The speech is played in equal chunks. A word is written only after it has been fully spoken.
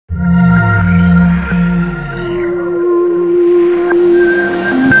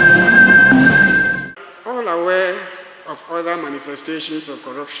manifestations of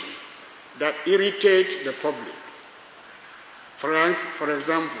corruption that irritate the public. For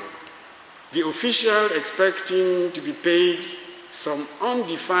example, the official expecting to be paid some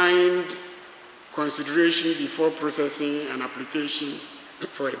undefined consideration before processing an application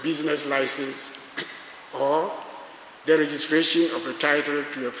for a business license or the registration of a title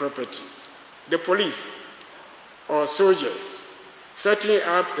to a property. The police or soldiers setting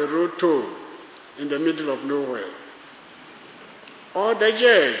up a road toll in the middle of nowhere. Or the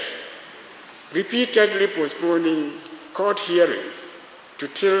judge repeatedly postponing court hearings to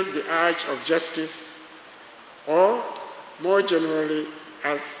tilt the arch of justice, or more generally,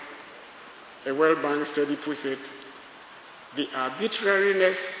 as a World Bank study puts it, the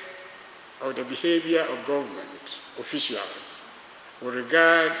arbitrariness of the behavior of government officials with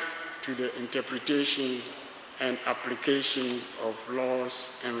regard to the interpretation and application of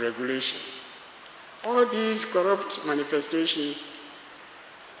laws and regulations. All these corrupt manifestations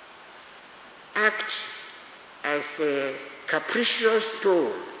act as a capricious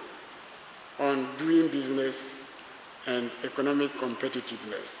toll on doing business and economic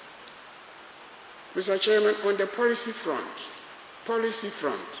competitiveness. Mr. Chairman, on the policy front,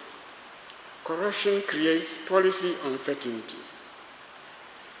 corruption creates policy uncertainty.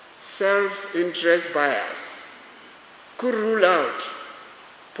 Self-interest bias could rule out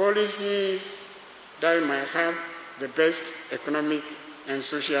policies that might have the best economic and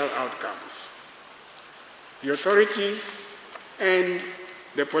social outcomes. The authorities and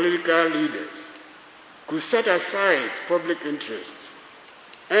the political leaders could set aside public interest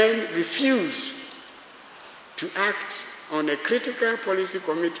and refuse to act on a critical policy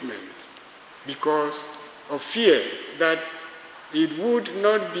commitment because of fear that it would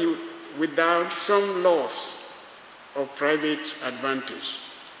not be without some loss of private advantage.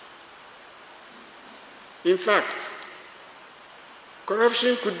 In fact,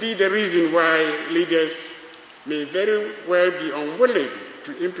 corruption could be the reason why leaders may very well be unwilling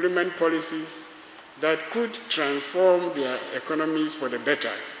to implement policies that could transform their economies for the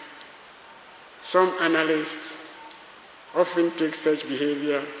better. Some analysts often take such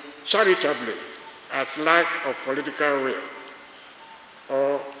behavior charitably as lack of political will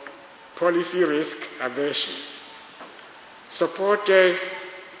or policy risk aversion. Supporters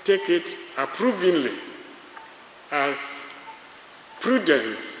take it approvingly as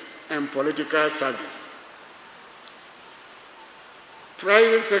prudence and political savvy.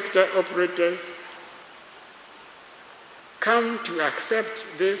 Private sector operators come to accept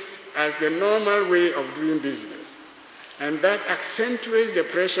this as the normal way of doing business, and that accentuates the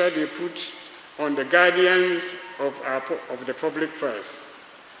pressure they put on the guardians of the public purse.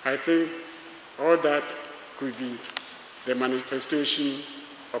 I think all that could be the manifestation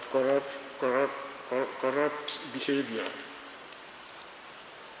of corrupt behavior.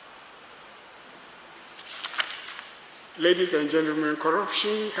 Ladies and gentlemen,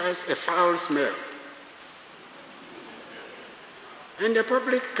 corruption has a foul smell. And the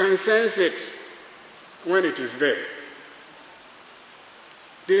public can sense it when it is there.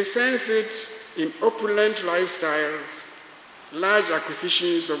 They sense it in opulent lifestyles, large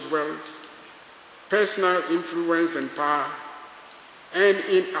acquisitions of wealth, personal influence and power, and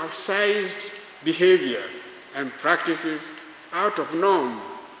in outsized behavior and practices out of norm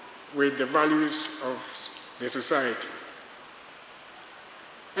with the values of the society.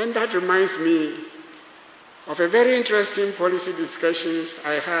 And that reminds me of a very interesting policy discussion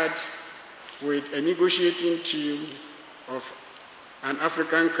I had with a negotiating team of an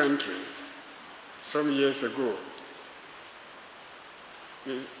African country some years ago.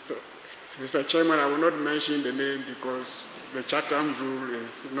 Mr. Chairman, I will not mention the name because the Chatham rule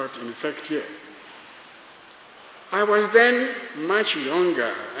is not in effect here. I was then much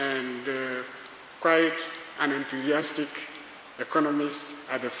younger and quite an enthusiastic economist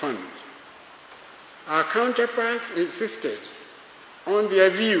at the fund. Our counterparts insisted on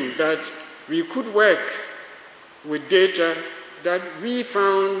their view that we could work with data that we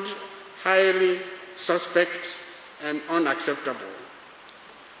found highly suspect and unacceptable.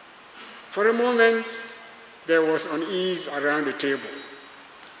 For a moment, there was unease around the table.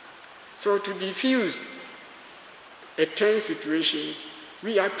 So to diffuse a tense situation,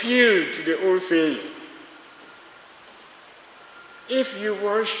 we appealed to the old saying, if you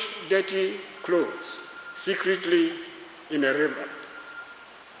wash dirty clothes secretly in a river,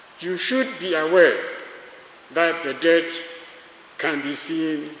 you should be aware that the dirt can be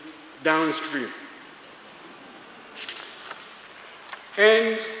seen downstream.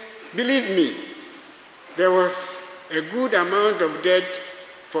 And believe me, there was a good amount of dirt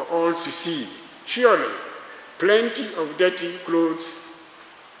for all to see. Surely, plenty of dirty clothes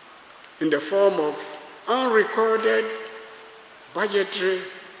in the form of unrecorded budgetary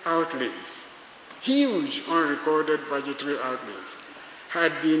outlays, huge unrecorded budgetary outlays,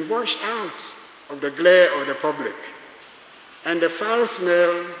 had been washed out of the glare of the public, and the foul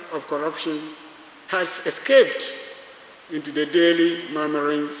smell of corruption has escaped into the daily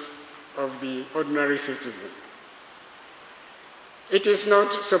murmurings of the ordinary citizen. It is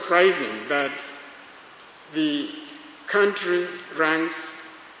not surprising that the country ranks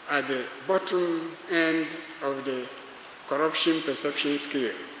at the bottom end of the corruption perception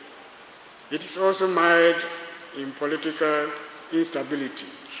scale. It is also mired in political instability,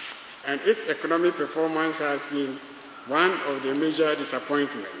 and its economic performance has been one of the major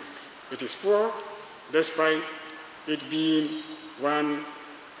disappointments. It is poor, despite it being one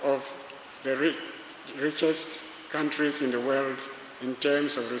of the richest countries in the world in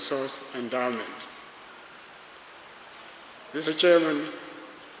terms of resource endowment. Mr. Chairman,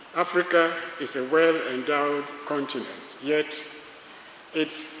 Africa is a well-endowed continent, yet it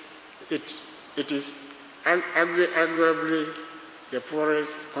is arguably the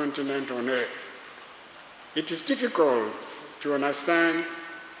poorest continent on earth. It is difficult to understand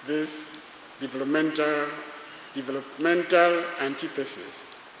this developmental antithesis,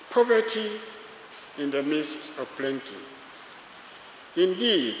 poverty in the midst of plenty.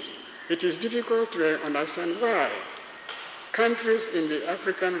 Indeed, it is difficult to understand why countries in the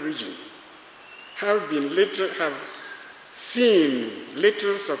African region have seen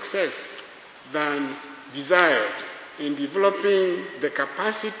little success than desired in developing the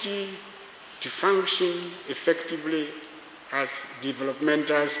capacity to function effectively as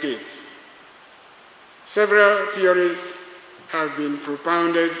developmental states. Several theories have been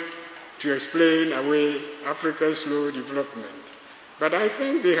propounded to explain away Africa's slow development, but I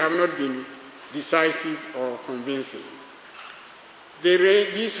think they have not been decisive or convincing.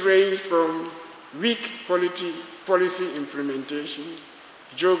 These range from weak policy implementation,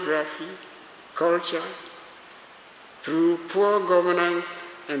 geography, culture, through poor governance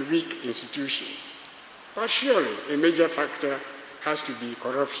and weak institutions. But surely a major factor has to be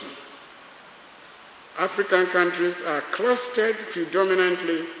corruption. African countries are clustered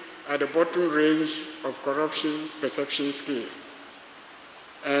predominantly at the bottom range of corruption perception scale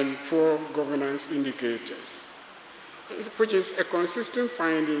and poor governance indicators, which is a consistent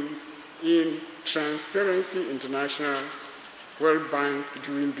finding in Transparency International, World Bank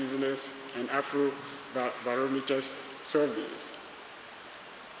Doing Business, and Afrobarometer surveys.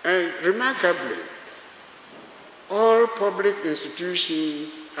 And remarkably, all public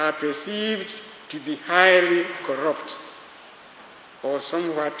institutions are perceived to be highly corrupt or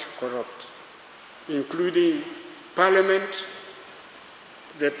somewhat corrupt, including Parliament,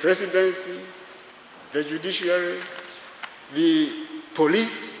 the presidency, the judiciary, the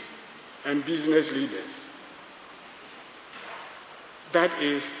police, and business leaders. That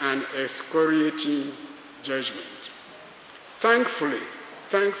is an excoriating judgment. Thankfully,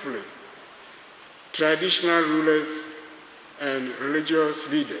 traditional rulers and religious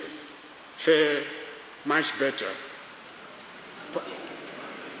leaders fare much better.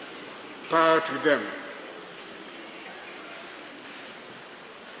 Power to them.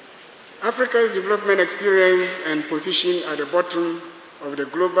 Africa's development experience and position at the bottom of the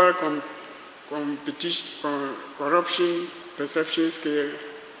global corruption perception scale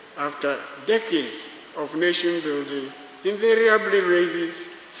after decades of nation building invariably raises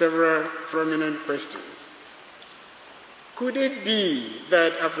several prominent questions. Could it be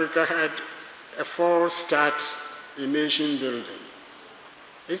that Africa had a false start in nation building?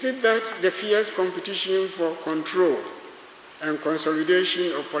 Is it that the fierce competition for control and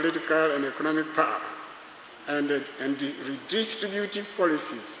consolidation of political and economic power and the redistributive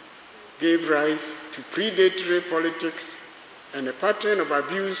policies gave rise to predatory politics and a pattern of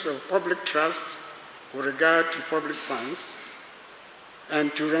abuse of public trust with regard to public funds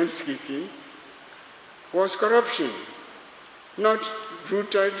and to rent-seeking? Was corruption not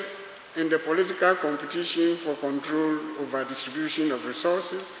rooted in the political competition for control over distribution of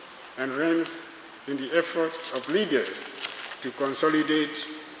resources and rents in the effort of leaders to consolidate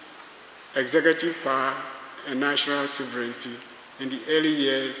executive power and national sovereignty in the early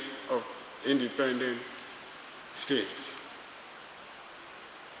years of independent states?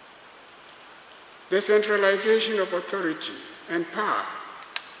 The centralization of authority and power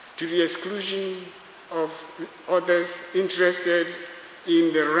to the exclusion of others interested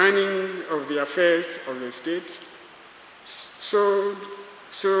in the running of the affairs of the state sowed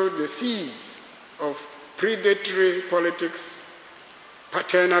the seeds of predatory politics,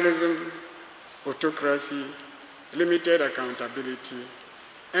 paternalism, autocracy, limited accountability,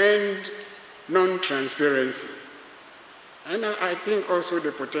 and non-transparency. And I think also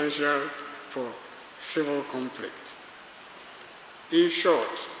the potential for civil conflict. In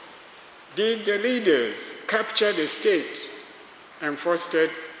short, did the leaders capture the state and fostered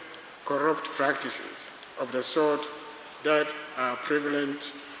corrupt practices of the sort that are prevalent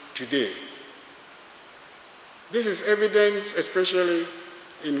today? This is evident especially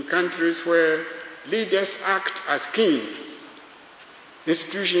in countries where leaders act as kings.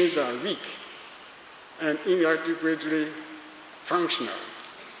 Institutions are weak and inadequately functional.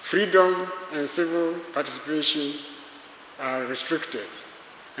 Freedom and civil participation are restricted,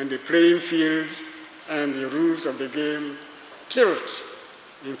 and the playing field and the rules of the game tilt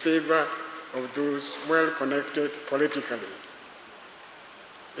in favor of those well-connected politically.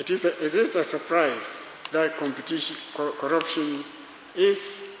 It is a surprise that corruption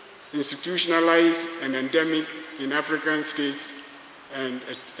is institutionalized and endemic in African states and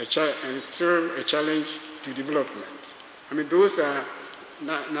still a challenge to development. I mean, those are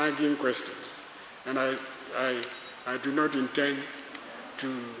nagging questions, and I do not intend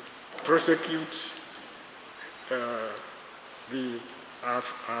to prosecute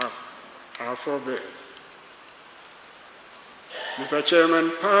our forebears. Mr.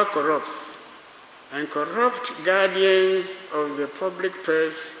 Chairman, power corrupts, and corrupt guardians of the public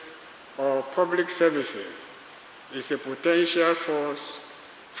purse or public services is a potential force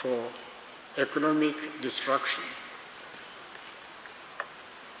for economic destruction.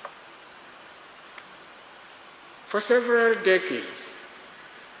 For several decades,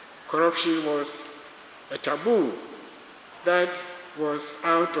 corruption was a taboo that was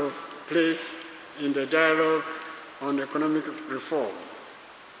out of place in the dialogue on economic reform.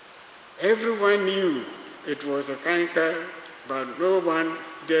 Everyone knew it was a canker, but no one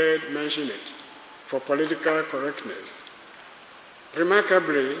dared mention it for political correctness.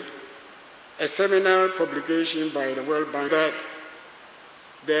 Remarkably, a seminal publication by the World Bank that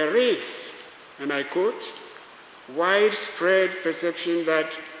there is, and I quote, widespread perception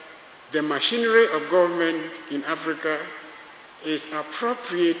that the machinery of government in Africa is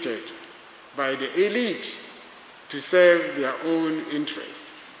appropriated by the elite to serve their own interest.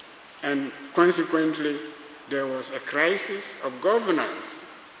 And consequently, there was a crisis of governance,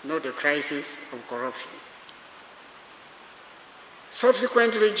 not a crisis of corruption.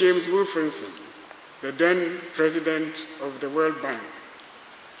 Subsequently, James Wilkinson, the then president of the World Bank,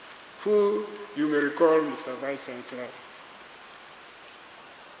 who you may recall, Mr. Vice Chancellor,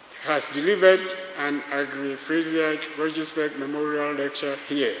 has delivered an agri-Frazier Regisberg Memorial Lecture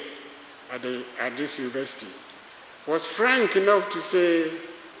here at this university, was frank enough to say,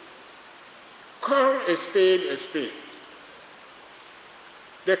 call a spade a spade.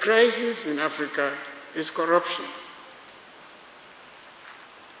 The crisis in Africa is corruption.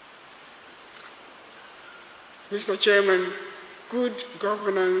 Mr. Chairman, good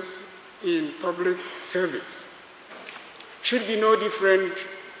governance in public service should be no different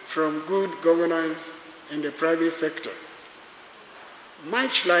from good governance in the private sector.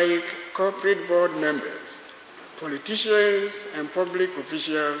 Much like corporate board members, politicians and public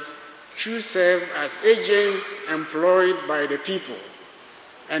officials should serve as agents employed by the people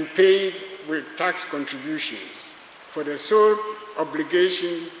and paid with tax contributions for the sole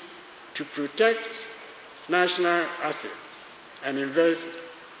obligation to protect national assets and invest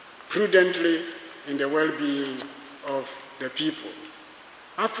prudently in the well-being of the people.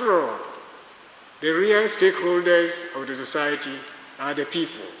 After all, the real stakeholders of the society are the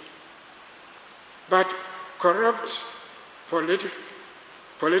people. But corrupt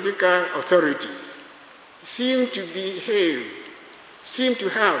political authorities seem to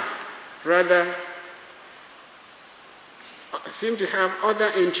have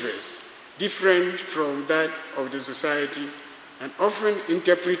other interests different from that of the society, and often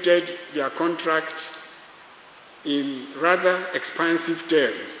interpreted their contract in rather expansive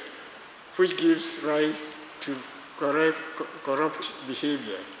terms, which gives rise to corrupt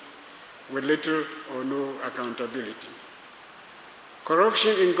behavior with little or no accountability.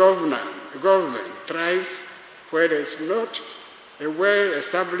 Corruption in government thrives where there is not a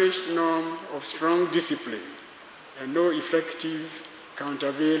well-established norm of strong discipline and no effective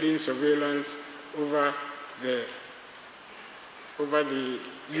countervailing surveillance over the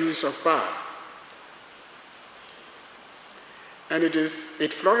use of power. And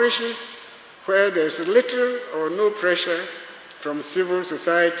it flourishes where there is little or no pressure from civil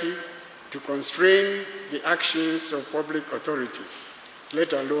society to constrain the actions of public authorities,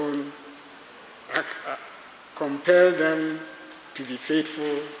 let alone compel them to be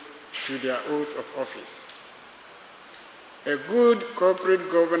faithful to their oath of office. A good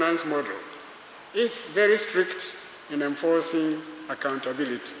corporate governance model is very strict in enforcing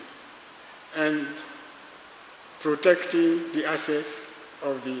accountability and protecting the assets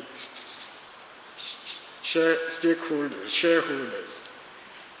of the shareholders.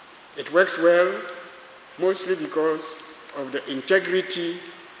 It works well mostly because of the integrity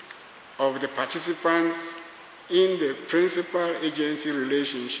of the participants in the principal-agency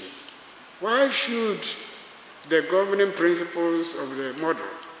relationship. Why should the governing principles of the model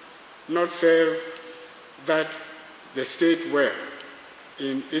not serve that the state well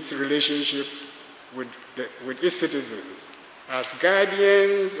in its relationship with its citizens as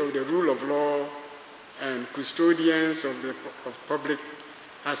guardians of the rule of law and custodians of public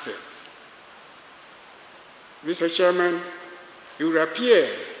assets? Mr. Chairman, it would appear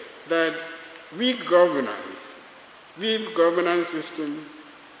that weak governance system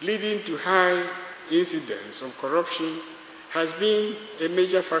leading to high incidence of corruption has been a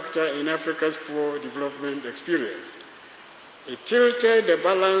major factor in Africa's poor development experience. It tilted the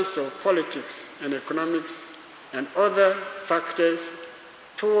balance of politics and economics and other factors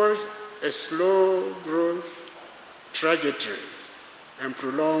towards a slow growth trajectory and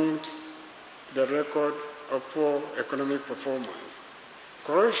prolonged the record of poor economic performance.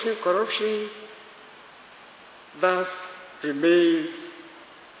 Corruption thus remains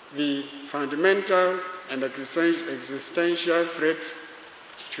the fundamental and existential threat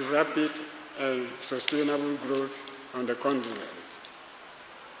to rapid and sustainable growth on the continent.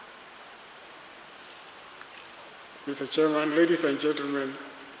 Mr. Chairman, ladies and gentlemen,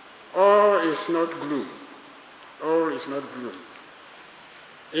 all is not gloom. All is not gloom.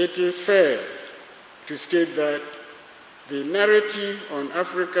 It is fair to state that the narrative on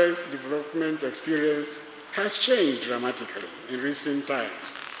Africa's development experience has changed dramatically in recent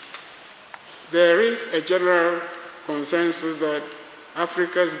times. There is a general consensus that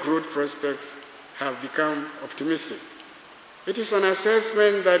Africa's growth prospects have become optimistic. It is an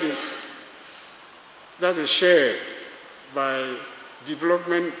assessment that is shared by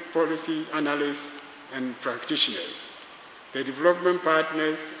development policy analysts and practitioners, the development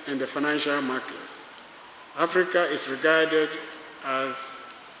partners, and the financial markets. Africa is regarded as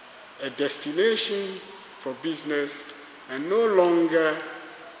a destination for business and no longer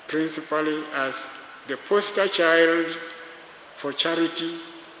principally as the poster child for charity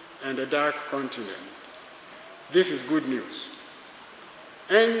and the dark continent. This is good news,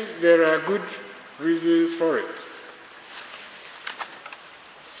 and there are good reasons for it.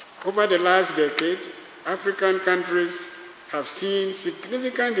 Over the last decade, African countries have seen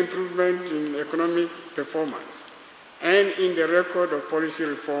significant improvement in economic performance and in the record of policy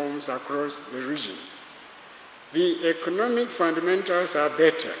reforms across the region. The economic fundamentals are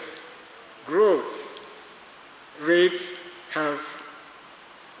better. Growth rates have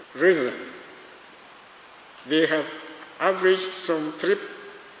risen. They have averaged some 3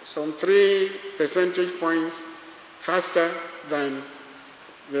 percentage points faster than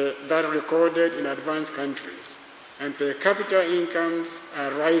that recorded in advanced countries. And per capita incomes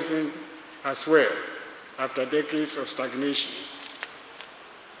are rising as well after decades of stagnation.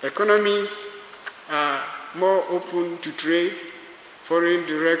 Economies are more open to trade, foreign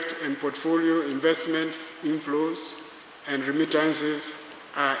direct and portfolio investment inflows and remittances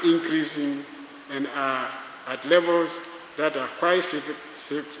are increasing and are at levels that are quite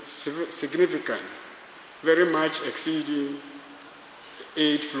significant, very much exceeding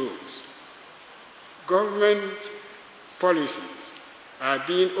aid flows. Government policies are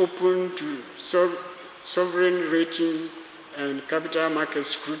being open to sovereign rating and capital market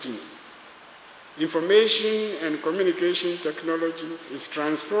scrutiny. Information and communication technology is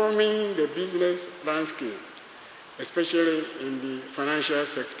transforming the business landscape, especially in the financial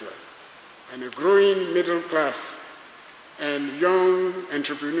sector, and a growing middle class and young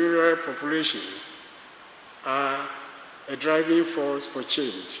entrepreneurial populations are a driving force for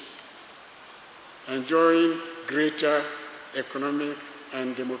change, enjoying greater economic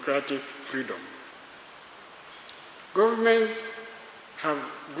and democratic freedom. Governments have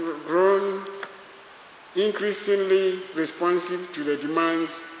grown increasingly responsive to the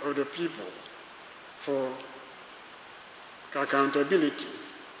demands of the people for accountability.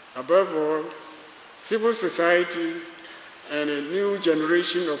 Above all, civil society and a new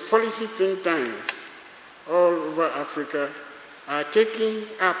generation of policy think tanks all over Africa are taking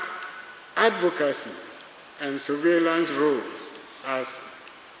up advocacy and surveillance roles as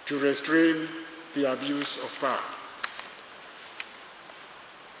to restrain the abuse of power.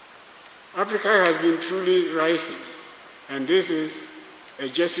 Africa has been truly rising, and this is a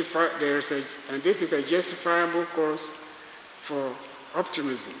justifiable cause for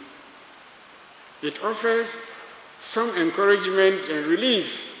optimism. It offers some encouragement and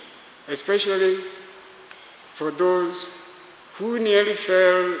relief, especially for those who nearly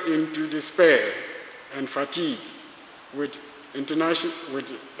fell into despair and fatigue with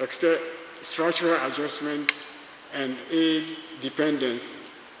structural adjustment and aid dependency.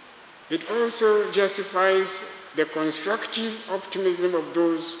 It also justifies the constructive optimism of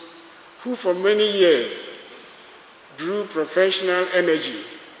those who for many years drew professional energy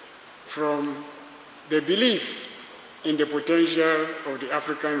from the belief in the potential of the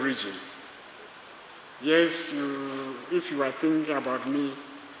African region. Yes, if you are thinking about me,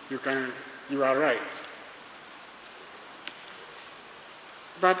 you are right.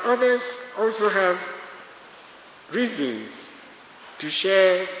 But others also have reasons to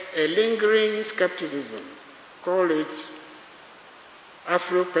share a lingering skepticism, call it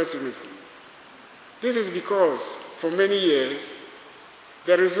Afro-pessimism. This is because for many years,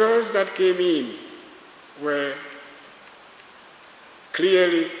 the results that came in were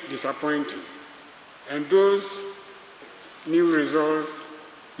clearly disappointing, and those new results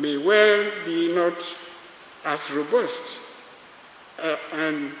may well be not as robust,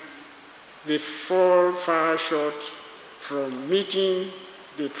 and they fall far short from meeting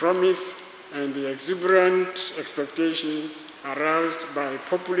the promise and the exuberant expectations aroused by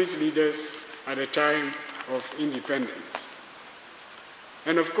populist leaders at the time of independence.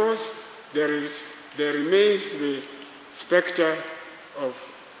 And of course, there remains the specter of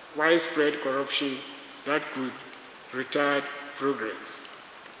widespread corruption that could retard progress.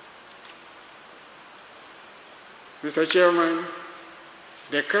 Mr. Chairman,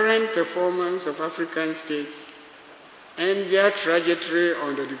 the current performance of African states and their trajectory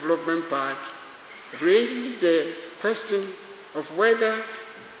on the development path raises the question of whether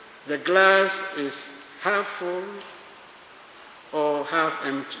the glass is half full or half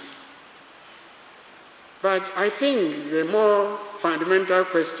empty. But I think the more fundamental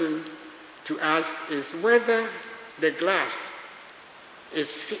question to ask is whether the glass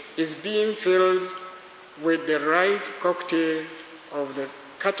is being filled with the right cocktail of the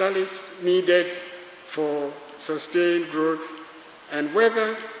catalyst needed for sustained growth, and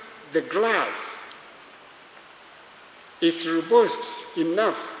whether the glass is robust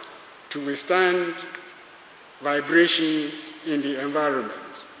enough to withstand vibrations in the environment.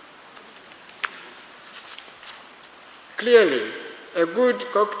 Clearly, a good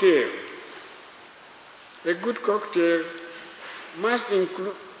cocktail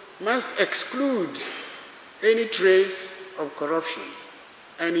must exclude any trace of corruption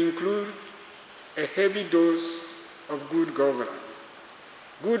and include a heavy dose of good governance.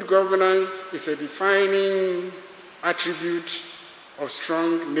 Good governance is a defining attribute of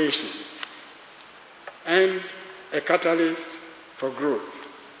strong nations and a catalyst for growth.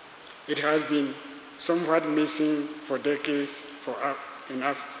 It has been somewhat missing for decades in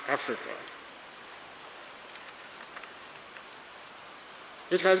Africa.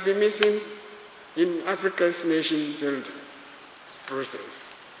 It has been missing in Africa's nation-building process.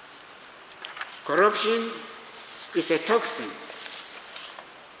 Corruption is a toxin,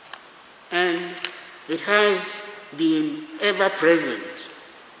 and it has been ever present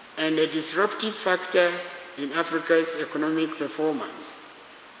and a disruptive factor in Africa's economic performance.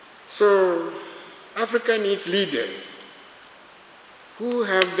 So Africa needs leaders who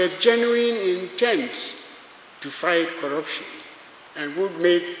have the genuine intent to fight corruption and would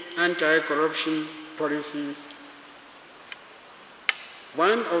make anti-corruption policies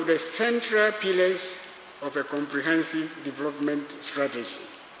one of the central pillars of a comprehensive development strategy.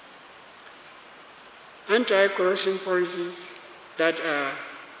 Anti-corruption policies that are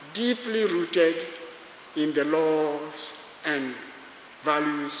deeply rooted in the laws and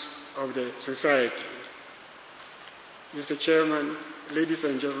values of the society. Mr. Chairman, ladies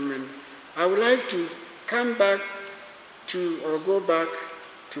and gentlemen, I would like to go back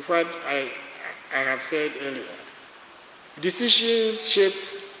to what I have said earlier. Decisions shape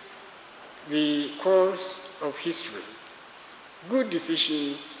the course of history. Good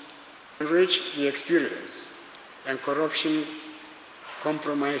decisions enrich the experience, and corruption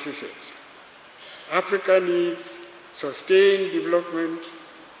compromises it. Africa needs sustained development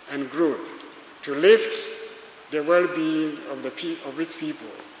and growth to lift the well-being of its people.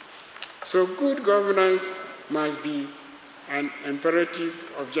 So good governance must be an imperative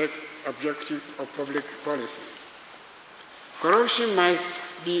objective of public policy. Corruption must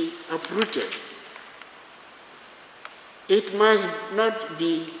be uprooted. It must not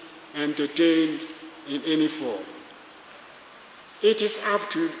be entertained in any form. It is up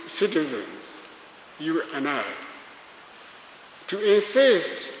to citizens, you and I, to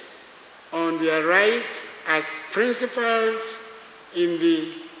insist on their rights as principals in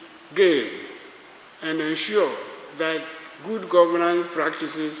the game and ensure that good governance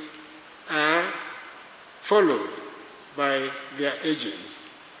practices are followed by their agents,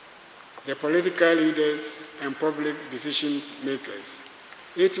 the political leaders and public decision makers.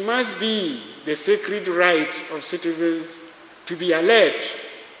 It must be the sacred right of citizens to be alert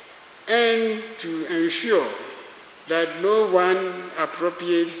and to ensure that no one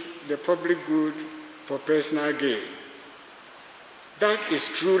appropriates the public good for personal gain. That is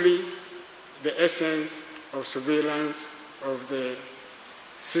truly the essence of surveillance of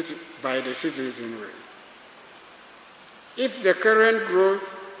by the citizenry. If the current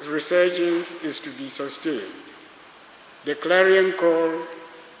growth resurgence is to be sustained, the clarion call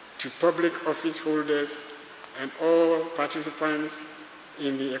to public office holders and all participants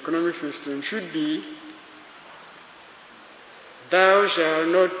in the economic system should be, thou shalt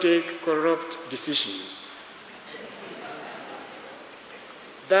not take corrupt decisions.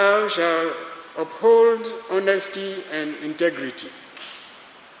 Thou shalt uphold honesty and integrity.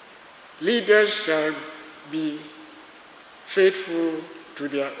 Leaders shall be faithful to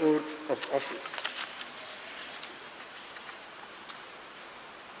their oath of office.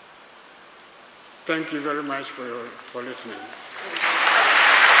 Thank you very much for listening.